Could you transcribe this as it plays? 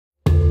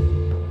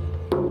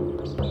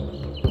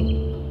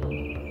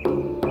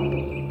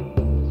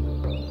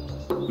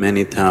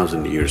many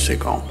thousand years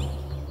ago,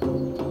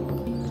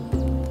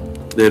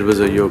 there was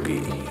a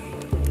yogi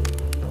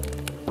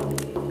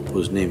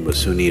whose name was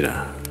Sunira.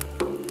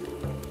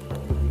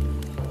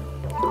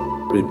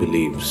 We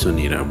believe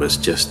Sunira was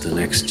just the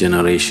next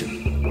generation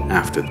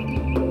after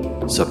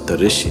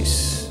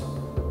Saptarishis.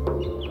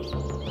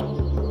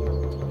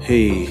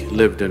 He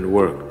lived and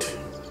worked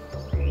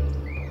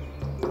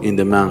in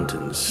the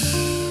mountains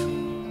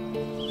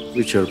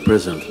which are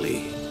presently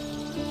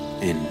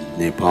in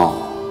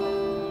Nepal.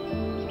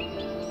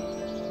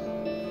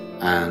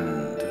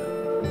 And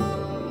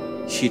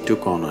he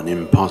took on an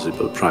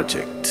impossible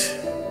project.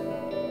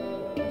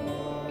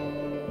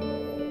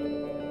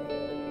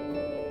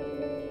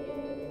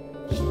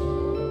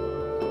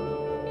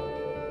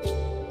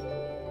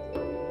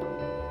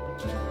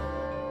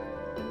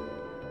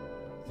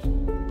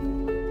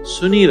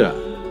 Sunira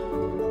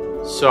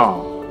saw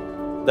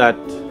that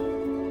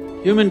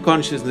human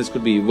consciousness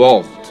could be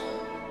evolved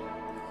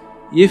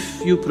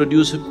if you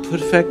produce a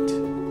perfect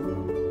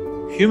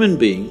human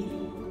being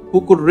who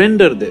could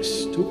render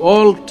this to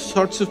all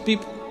sorts of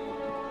people.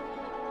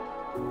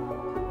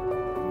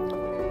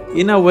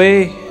 In a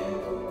way,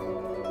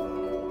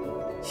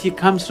 he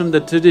comes from the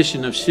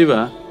tradition of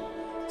Shiva.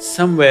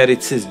 Somewhere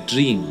it's his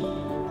dream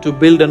to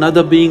build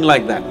another being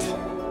like that.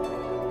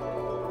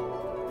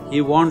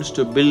 He wants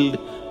to build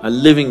a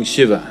living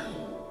Shiva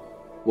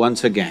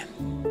once again,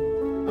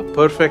 a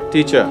perfect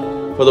teacher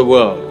for the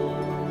world,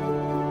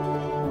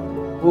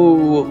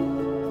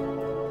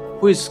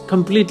 who is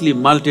completely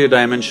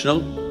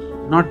multidimensional,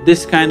 not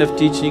this kind of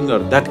teaching or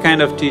that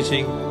kind of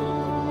teaching.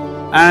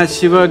 As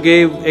Shiva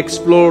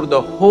explored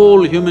the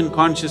whole human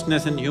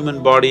consciousness and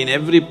human body in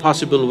every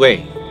possible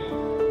way,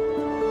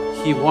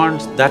 he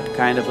wants that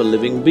kind of a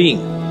living being.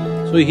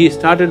 So he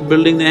started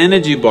building the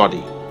energy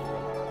body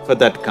for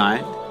that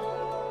kind.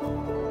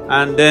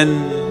 And then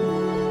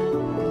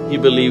he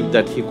believed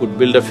that he could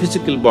build a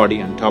physical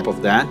body on top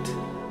of that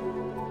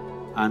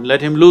and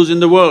let him loose in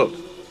the world.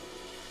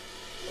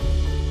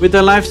 With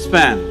a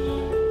lifespan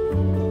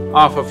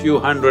of a few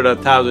hundred or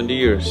thousand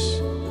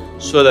years,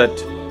 so that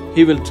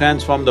he will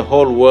transform the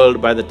whole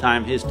world by the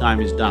time his time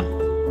is done.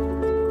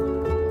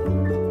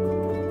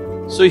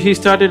 So he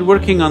started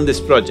working on this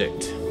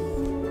project.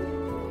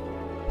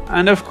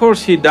 And of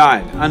course he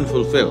died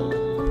unfulfilled.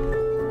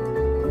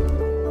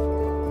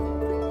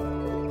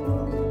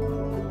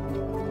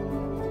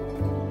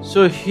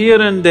 So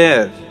here and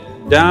there,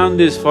 down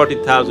these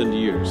 40,000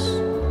 years,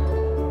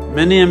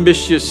 many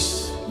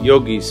ambitious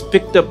yogis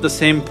picked up the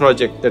same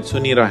project that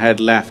Sunira had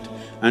left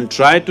and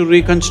tried to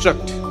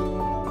reconstruct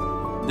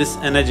this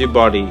energy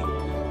body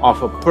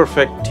of a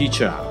perfect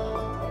teacher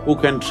who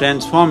can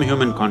transform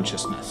human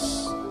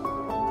consciousness.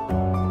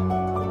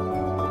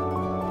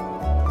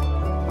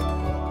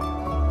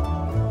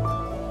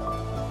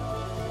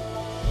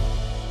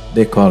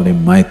 They called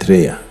him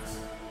Maitreya.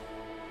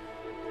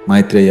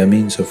 Maitreya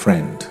means a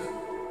friend,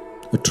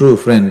 a true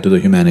friend to the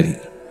humanity,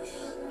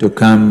 to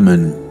come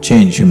and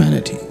change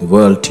humanity, the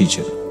world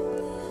teacher.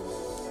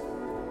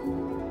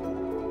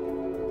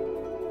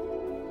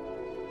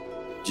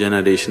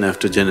 Generation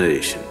after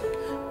generation,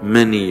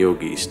 many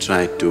yogis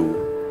tried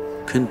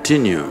to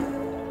continue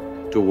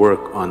to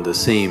work on the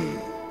same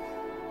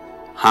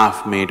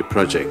half-made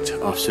project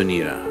of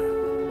Sunira.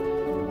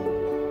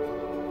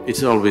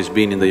 It's always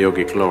been in the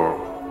yogic lore,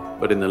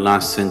 but in the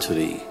last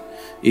century,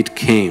 it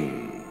came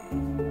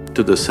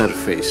to the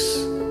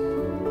surface.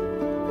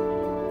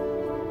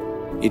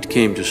 It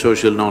came to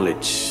social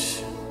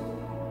knowledge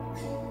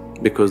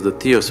because the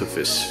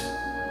Theosophists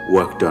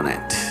worked on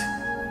it.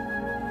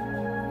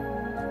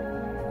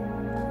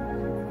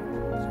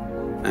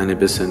 Annie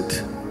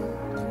Besant,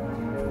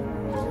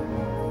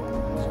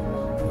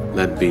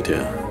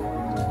 Leadbeater,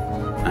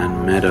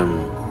 and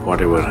Madam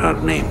whatever her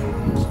name,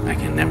 I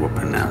can never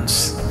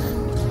pronounce,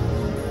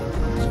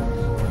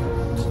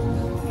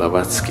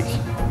 Blavatsky.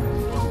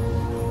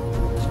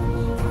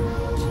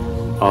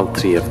 All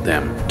three of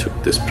them took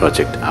this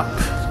project up.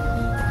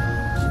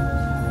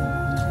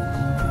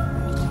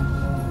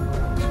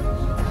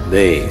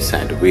 They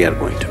said, we are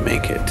going to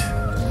make it.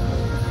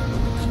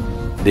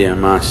 They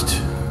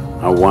amassed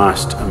a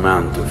vast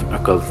amount of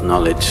occult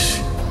knowledge,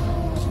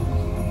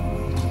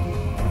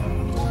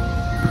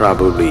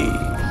 probably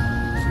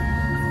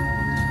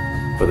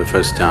for the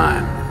first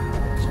time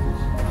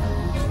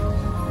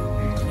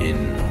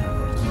in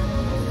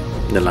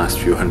the last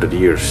few hundred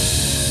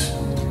years.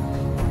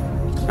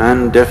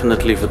 And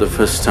definitely for the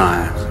first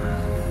time,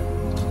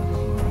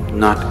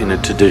 not in a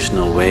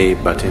traditional way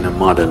but in a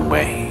modern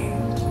way,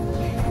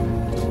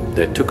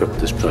 they took up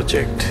this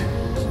project.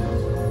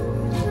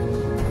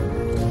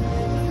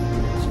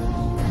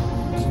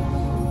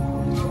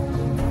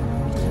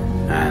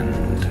 And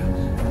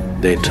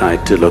they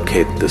tried to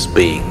locate this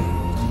being,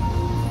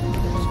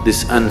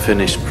 this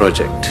unfinished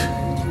project.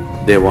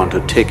 They want to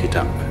take it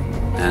up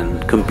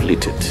and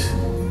complete it.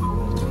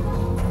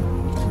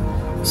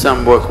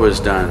 Some work was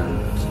done.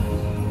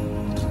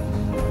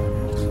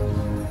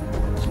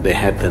 They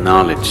had the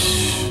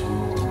knowledge,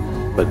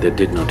 but they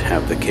did not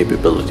have the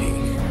capability.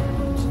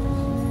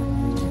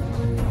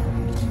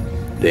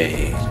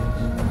 They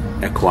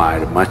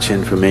acquired much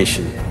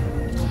information,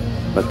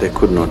 but they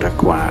could not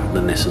acquire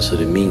the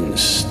necessary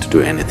means to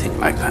do anything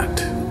like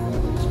that.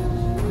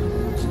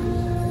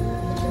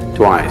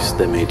 Twice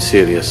they made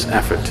serious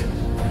effort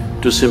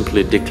to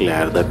simply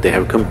declare that they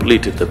have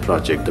completed the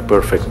project, the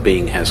perfect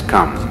being has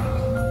come.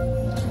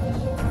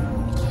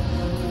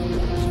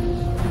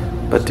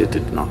 But it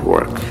did not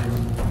work.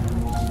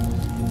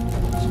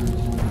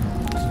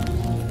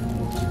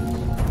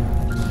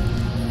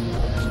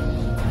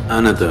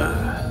 Another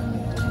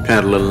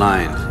parallel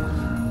line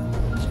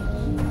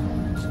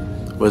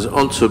was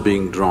also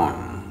being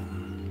drawn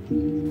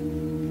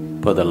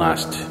for the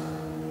last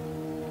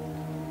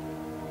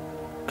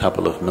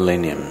couple of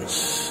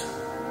millenniums,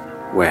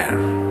 where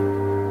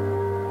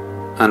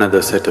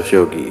another set of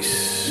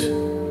yogis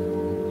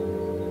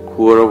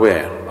who were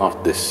aware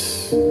of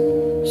this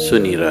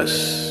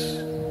Sunira's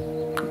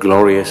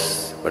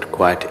glorious but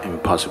quite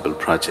impossible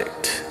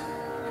project,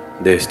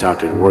 they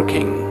started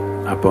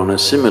working upon a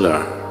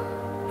similar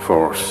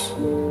force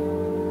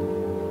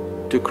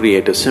to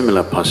create a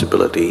similar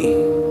possibility,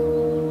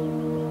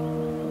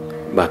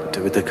 but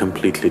with a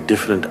completely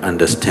different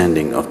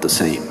understanding of the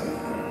same,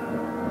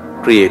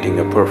 creating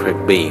a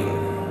perfect being,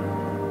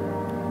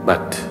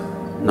 but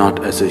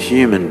not as a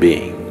human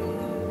being,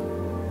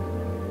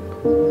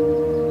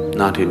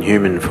 not in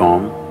human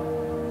form,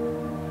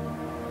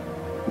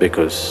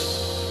 because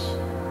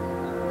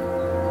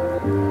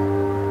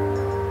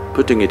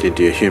putting it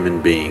into a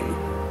human being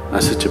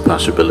as such a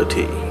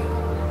possibility,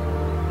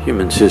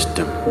 human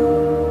system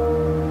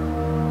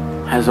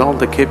has all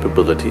the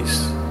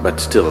capabilities, but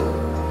still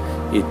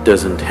it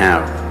doesn't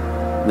have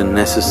the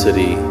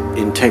necessary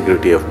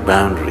integrity of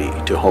boundary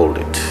to hold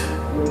it.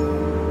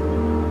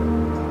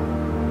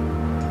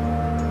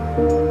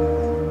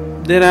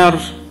 There are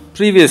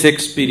previous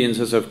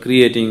experiences of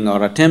creating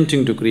or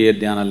attempting to create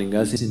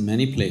Dhyanalingas in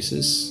many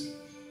places.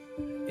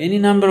 Any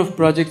number of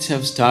projects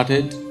have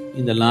started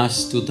in the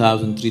last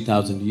 2000,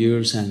 3000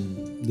 years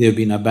and they've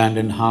been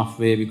abandoned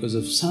halfway because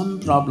of some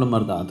problem or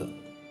the other.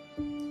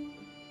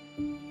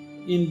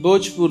 In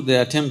Bhojpur, they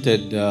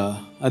attempted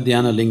a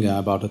Dhyanalinga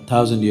about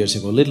 1,000 years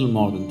ago, little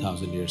more than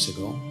 1,000 years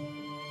ago.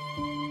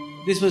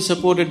 This was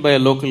supported by a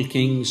local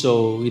king,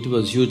 so it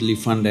was hugely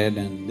funded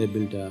and they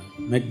built a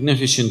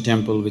magnificent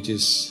temple which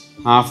is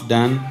half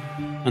done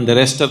and the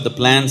rest of the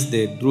plans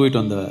they drew it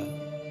on the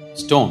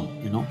stone,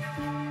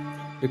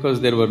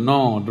 because there were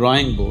no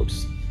drawing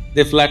boards.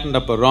 They flattened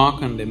up a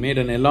rock and they made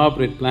an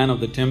elaborate plan of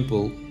the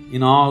temple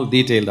in all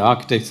detail, the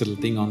architectural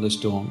thing on the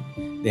stone.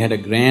 They had a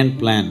grand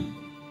plan,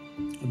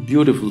 a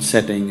beautiful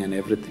setting and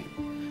everything.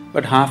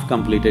 But half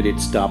completed, it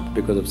stopped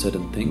because of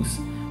certain things.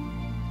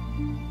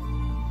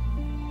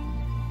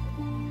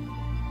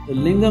 The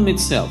lingam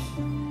itself,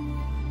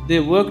 they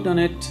worked on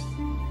it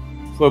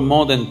for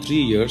more than 3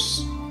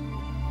 years.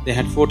 They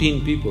had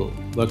 14 people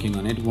working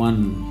on it,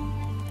 one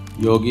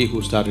yogi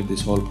who started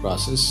this whole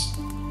process.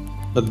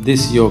 But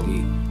this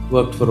yogi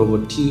worked for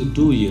over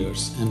 2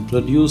 years and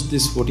produced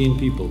these 14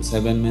 people,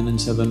 7 men and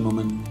 7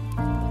 women,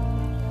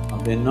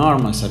 of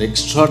enormous or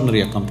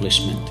extraordinary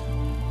accomplishment,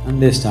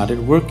 and they started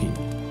working.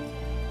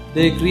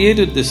 They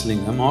created this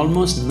lingam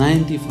almost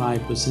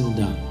 95%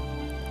 done.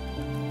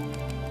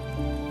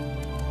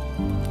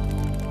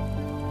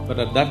 But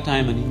at that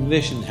time an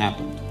invasion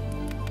happened.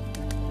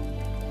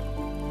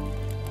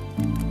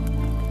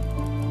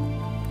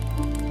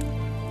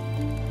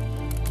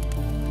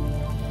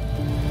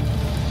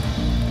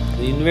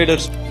 The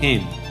invaders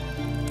came.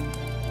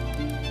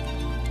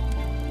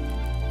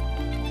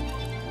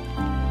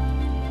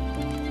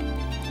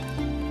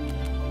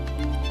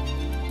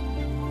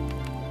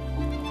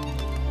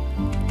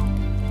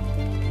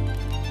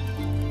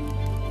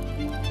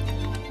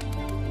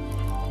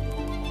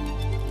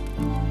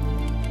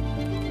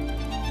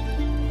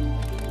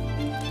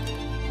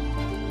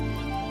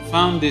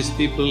 Found these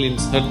people in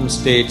certain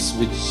states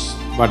which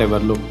whatever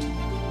looked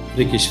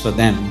freakish for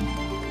them,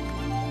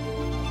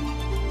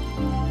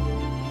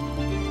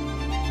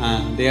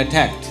 and they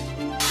attacked.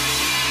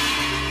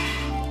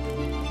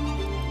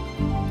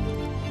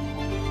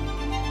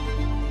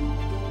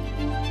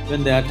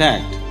 When they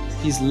attacked,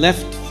 his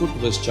left foot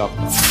was chopped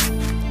off.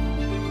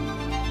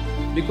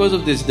 Because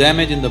of this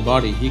damage in the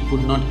body, he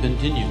could not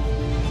continue.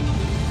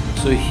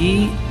 So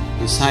he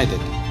decided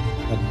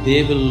that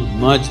they will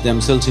merge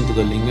themselves into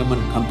the lingam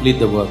and complete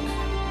the work.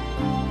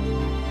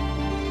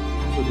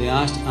 So they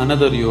asked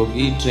another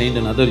yogi, trained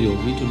another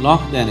yogi to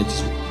lock the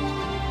energies.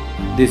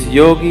 This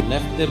yogi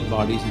left their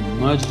bodies and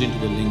merged into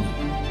the lingam.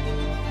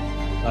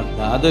 But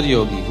the other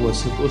yogi who was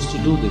supposed to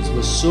do this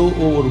was so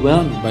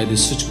overwhelmed by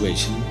this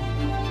situation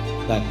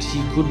that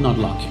he could not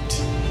lock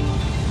it.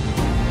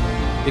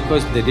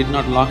 Because they did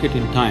not lock it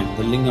in time,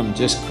 the lingam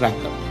just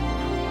cracked up.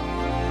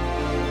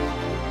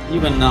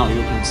 Even now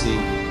you can see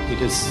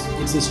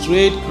it's a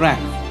straight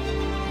crack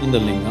in the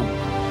lingam,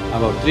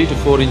 about 3 to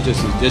 4 inches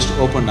is just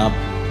opened up.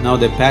 Now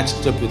they patched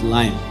it up with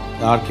lime.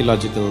 The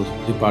archaeological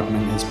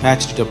department has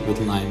patched it up with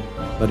lime,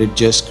 but it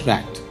just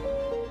cracked.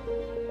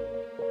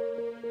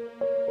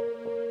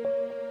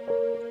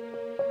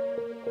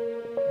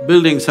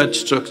 Building such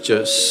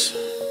structures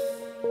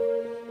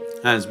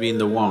has been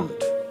the want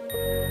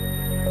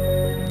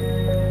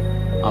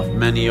of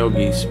many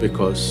yogis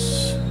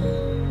because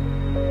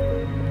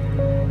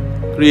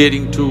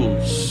creating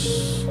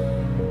tools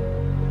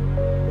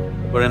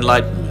for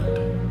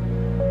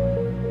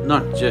enlightenment,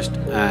 not just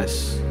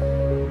as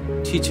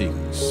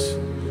teachings,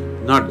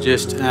 not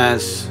just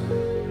as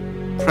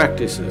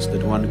practices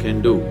that one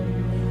can do,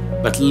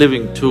 but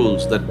living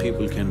tools that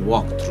people can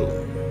walk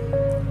through,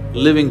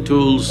 living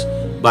tools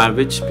by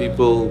which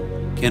people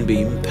can be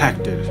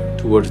impacted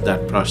towards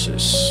that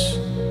process,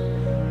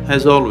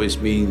 has always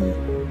been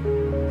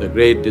the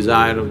great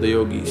desire of the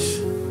yogis.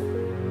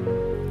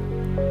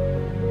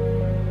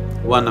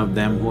 One of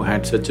them who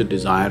had such a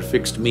desire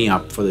fixed me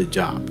up for the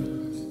job.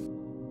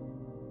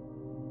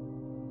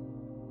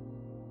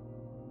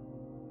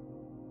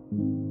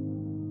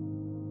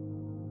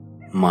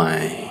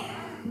 My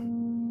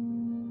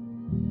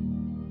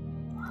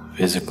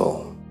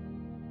physical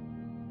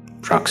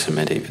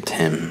proximity with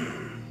him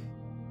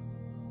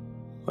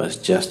was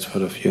just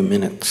for a few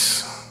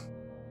minutes.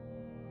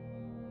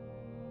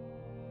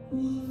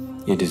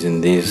 It is in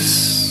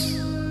these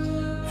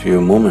few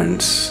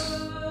moments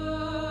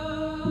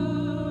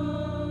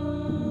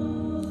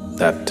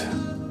that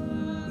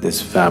this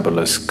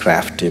fabulous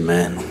crafty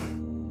man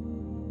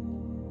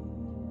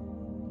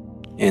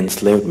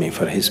enslaved me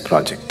for his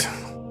project.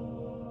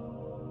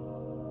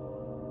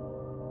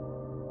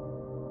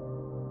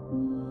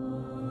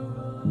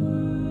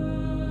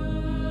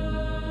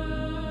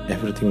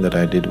 Everything that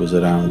I did was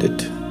around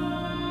it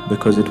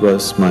because it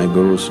was my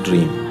Guru's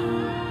dream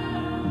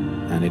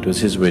and it was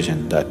his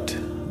vision that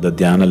the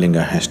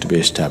Dhyanalinga has to be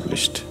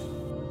established.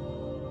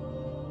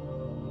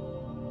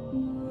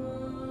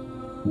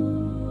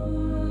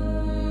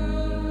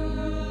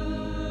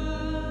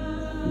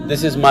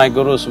 This is my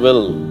Guru's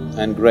will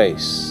and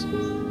grace.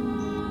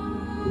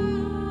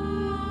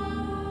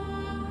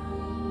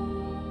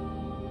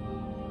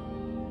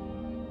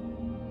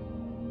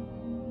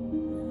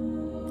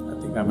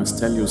 I must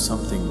tell you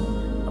something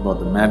about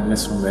the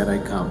madness from where I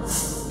come.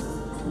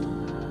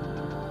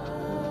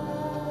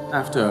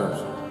 After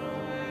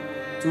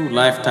 2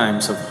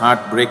 lifetimes of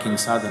heartbreaking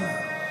sadhana,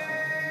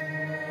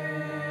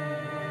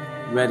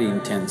 very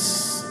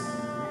intense,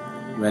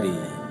 very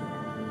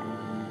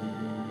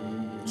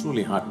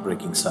truly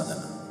heartbreaking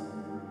sadhana.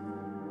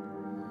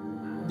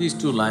 These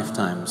 2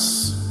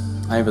 lifetimes,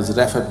 I was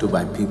referred to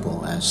by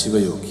people as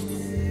Shiva Yogi.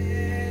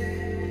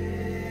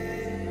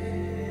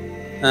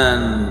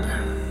 And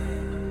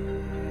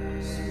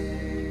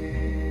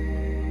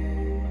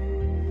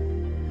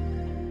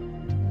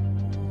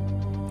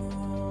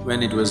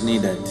when it was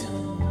needed,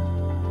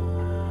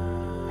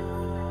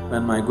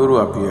 when my Guru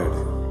appeared,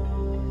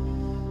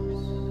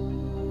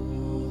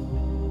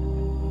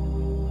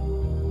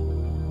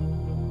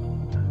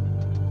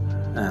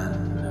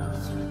 and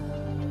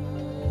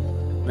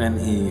when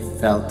he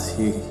felt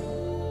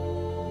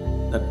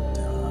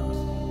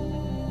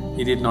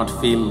he did not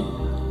feel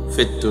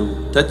fit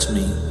to touch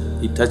me,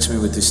 he touched me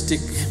with his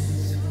stick.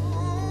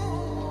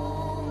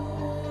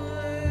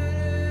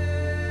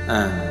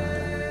 And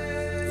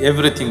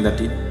everything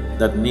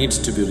that needs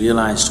to be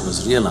realized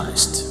was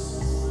realized.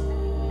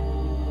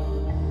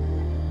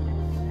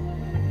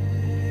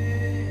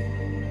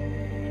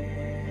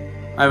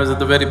 I was at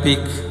the very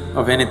peak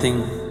of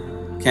anything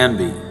can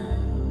be.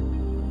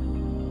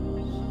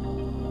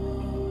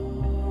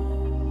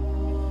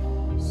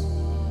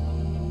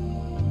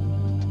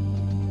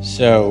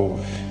 So,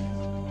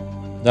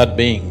 that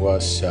being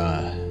was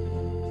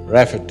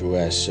referred to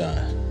as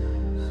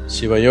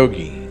Shiva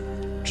Yogi,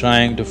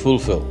 trying to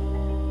fulfill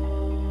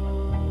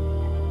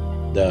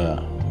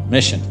the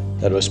mission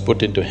that was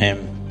put into him.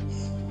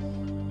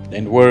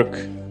 Didn't work,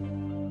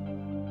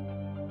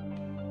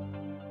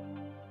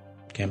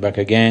 came back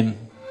again.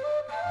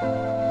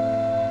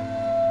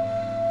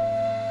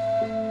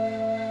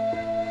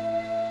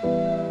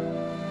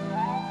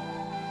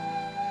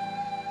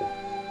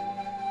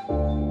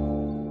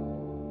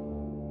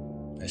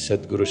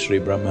 Sadhguru Sri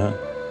Brahma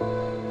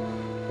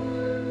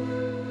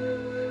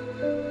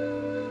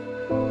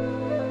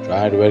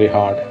tried very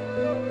hard,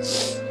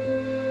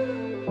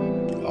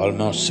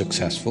 almost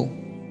successful,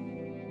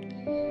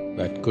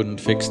 but couldn't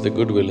fix the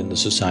goodwill in the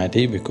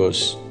society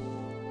because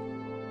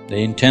the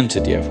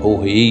intensity of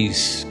who he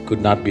is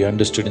could not be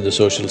understood in the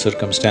social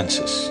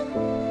circumstances.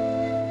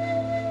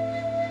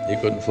 He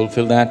couldn't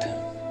fulfill that.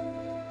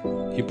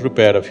 He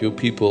prepared a few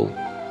people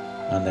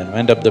and then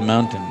went up the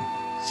mountain.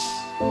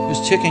 He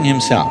was checking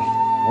himself,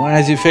 why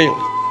has he failed?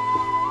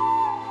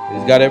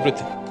 He's got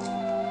everything.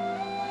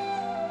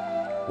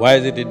 Why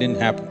is it didn't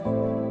happen?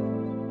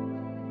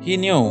 He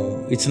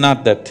knew it's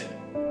not that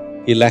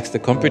he lacks the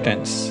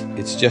competence,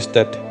 it's just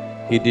that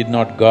he did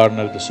not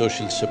garner the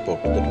social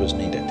support that was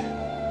needed.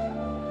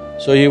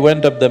 So he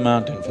went up the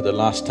mountain for the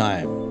last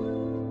time.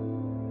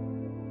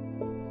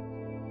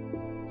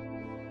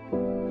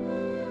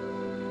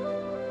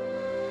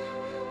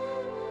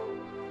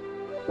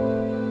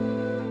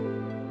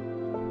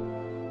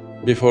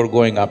 Before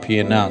going up, he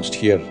announced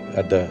here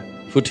at the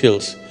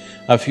foothills,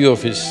 a few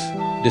of his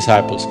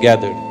disciples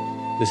gathered.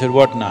 They said,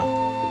 "What now?"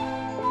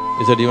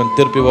 He said, "Even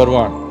Tirpi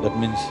Varwan, that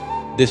means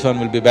this one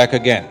will be back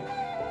again."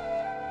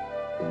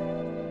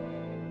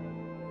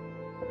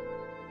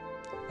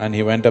 And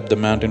he went up the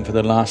mountain for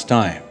the last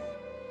time.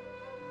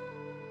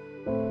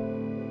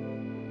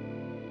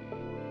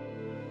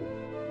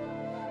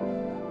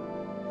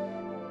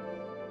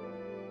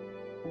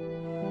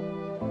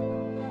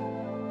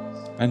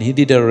 And he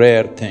did a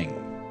rare thing.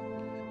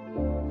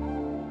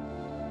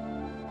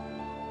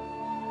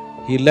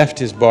 He left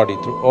his body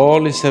through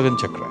all his 7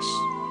 chakras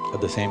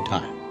at the same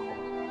time.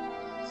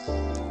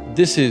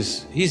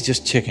 He's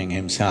just checking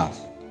himself.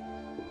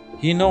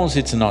 He knows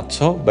it's not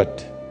so,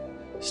 but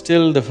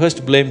still the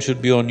first blame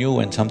should be on you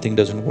when something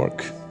doesn't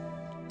work.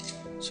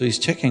 So he's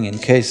checking in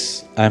case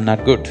I'm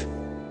not good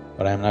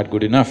or I'm not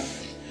good enough.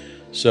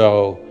 So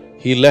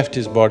he left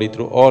his body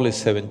through all his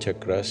 7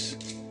 chakras.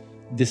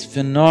 This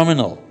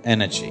phenomenal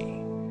energy,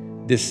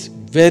 this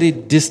very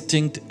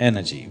distinct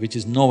energy which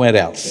is nowhere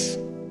else,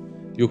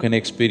 you can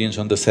experience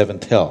on the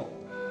 7th hill.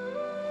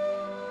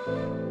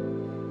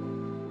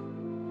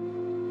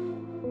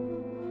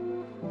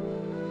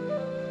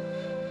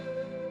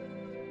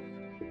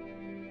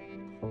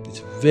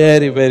 It's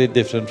very, very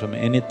different from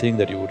anything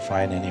that you would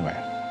find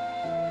anywhere.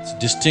 It's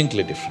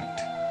distinctly different.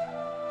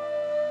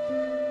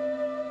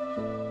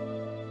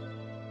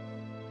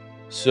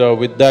 So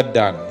with that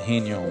done, he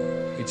knew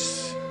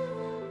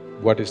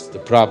what is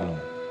the problem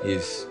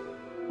is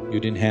you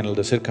didn't handle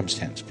the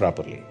circumstance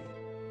properly.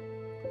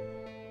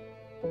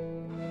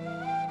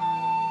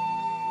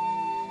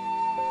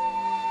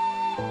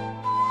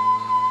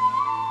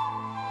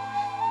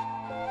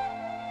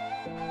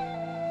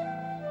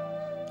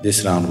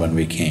 This round when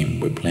we came,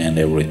 we planned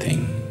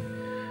everything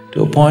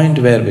to a point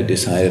where we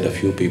decided a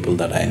few people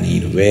that I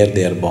need, where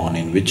they are born,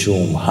 in which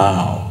room,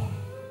 how.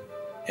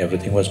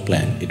 Everything was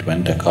planned, it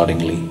went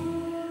accordingly.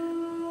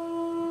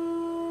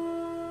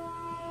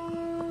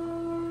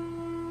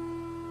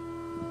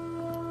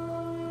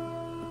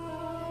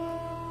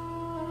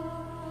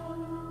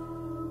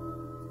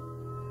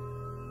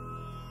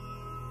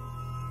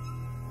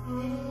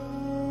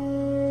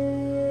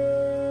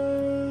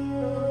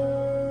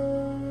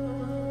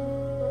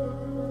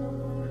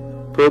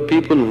 For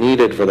people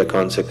needed for the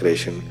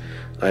consecration,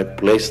 I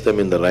placed them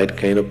in the right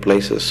kind of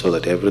places so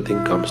that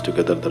everything comes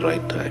together at the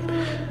right time.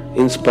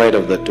 In spite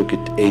of that, took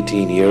it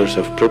 18 years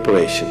of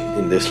preparation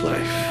in this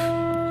life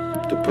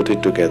to put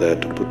it together,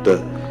 to put the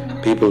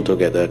people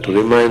together, to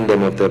remind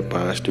them of their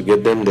past, to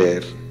get them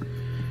there.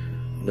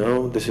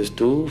 Now this is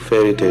too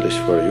fairy tale-ish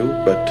for you,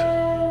 but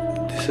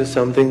this is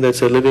something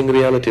that's a living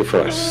reality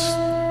for us.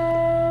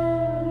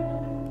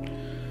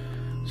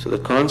 So the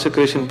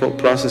consecration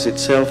process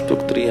itself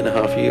took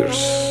 3.5 years,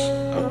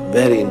 a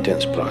very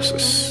intense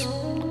process.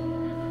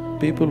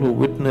 People who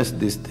witness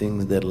these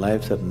things, their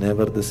lives are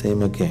never the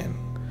same again.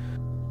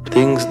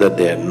 Things that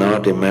they had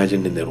not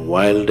imagined in their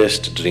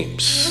wildest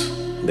dreams,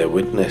 they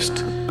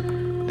witnessed,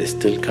 they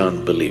still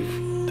can't believe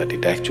that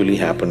it actually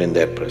happened in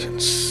their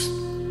presence.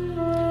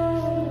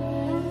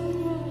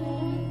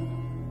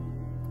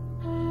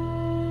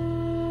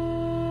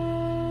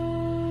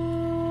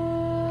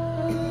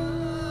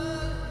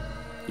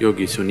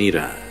 Yogi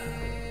Sunira,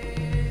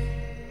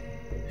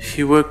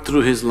 he worked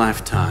through his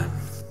lifetime,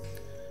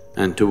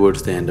 and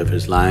towards the end of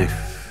his life,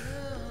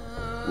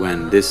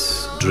 when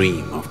this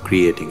dream of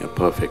creating a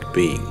perfect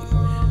being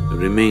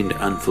remained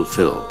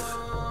unfulfilled,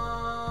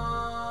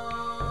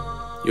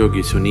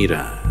 Yogi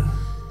Sunira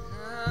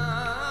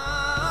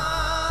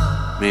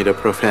made a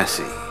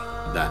prophecy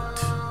that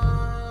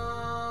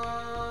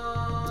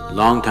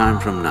long time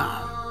from now,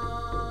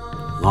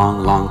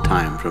 long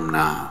time from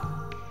now,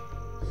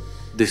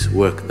 this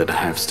work that I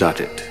have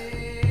started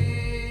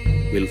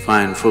will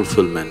find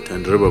fulfillment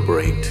and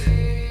reverberate,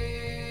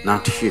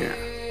 not here,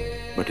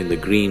 but in the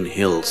green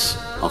hills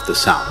of the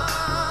south.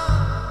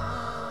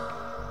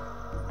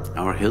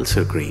 Our hills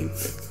are green.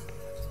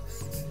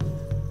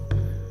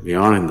 We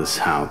are in the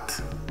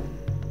south.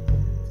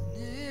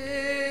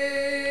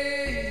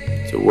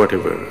 So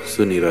whatever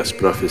Sunira's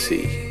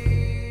prophecy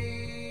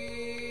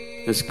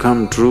has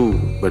come true,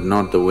 but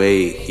not the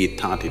way he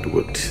thought it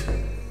would.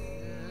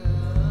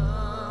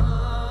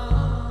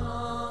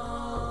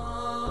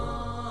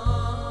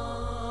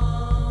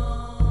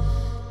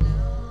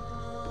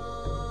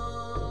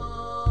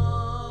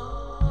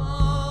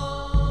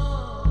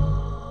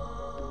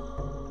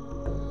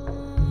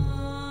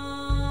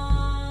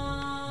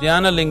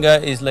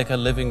 Dhyanalinga is like a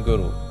living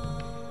guru.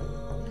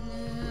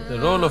 The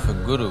role of a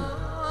guru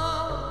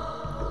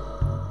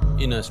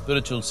in a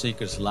spiritual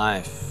seeker's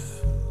life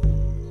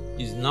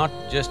is not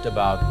just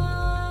about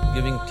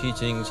giving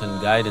teachings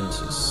and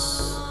guidances.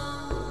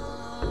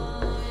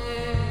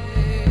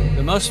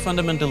 The most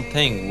fundamental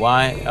thing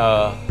why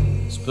a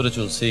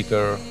spiritual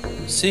seeker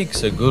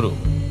seeks a guru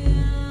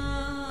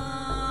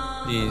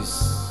is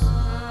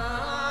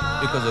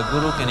because a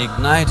guru can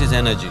ignite his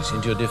energies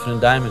into a different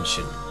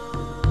dimension.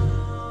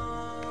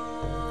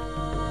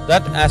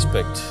 That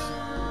aspect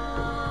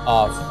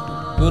of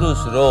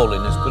Guru's role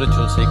in a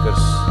spiritual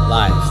seeker's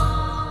life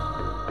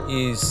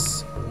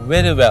is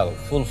very well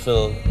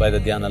fulfilled by the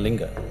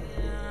Dhyanalinga.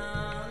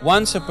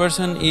 Once a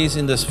person is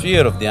in the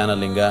sphere of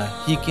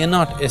Dhyanalinga, he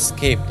cannot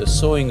escape the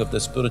sowing of the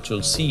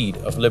spiritual seed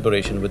of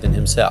liberation within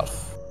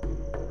himself.